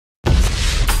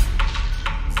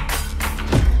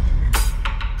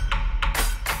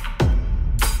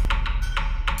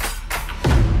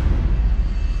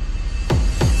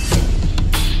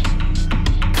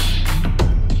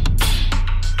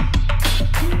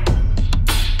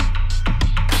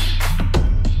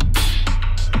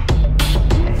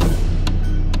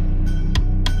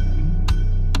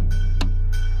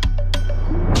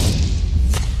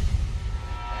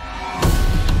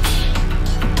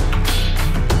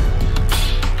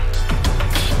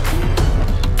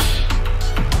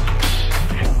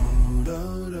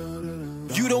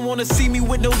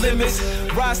limits.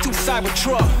 Rise to the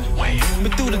Cybertruck.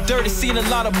 Been through the dirt and seen a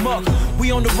lot of muck.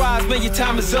 We on the rise, man, your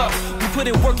time is up. We put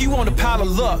in work, you on a pile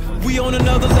of luck. We on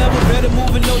another level, better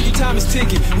move and know your time is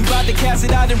ticking. We bout to cast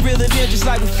it out and reel it in just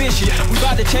like we fishing. We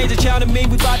bout to change the channel,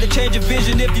 we bout to change your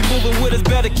vision. If you moving with us,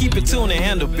 better keep it tuned and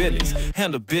handle business.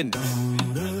 Handle business.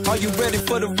 Are you ready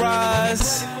for the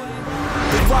rise?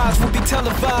 The rise will be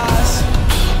televised.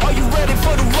 Are you ready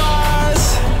for the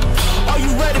rise? Are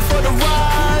you ready for the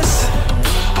rise?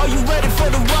 Are you ready for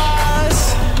the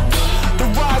rise? The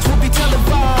rise will be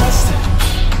televised.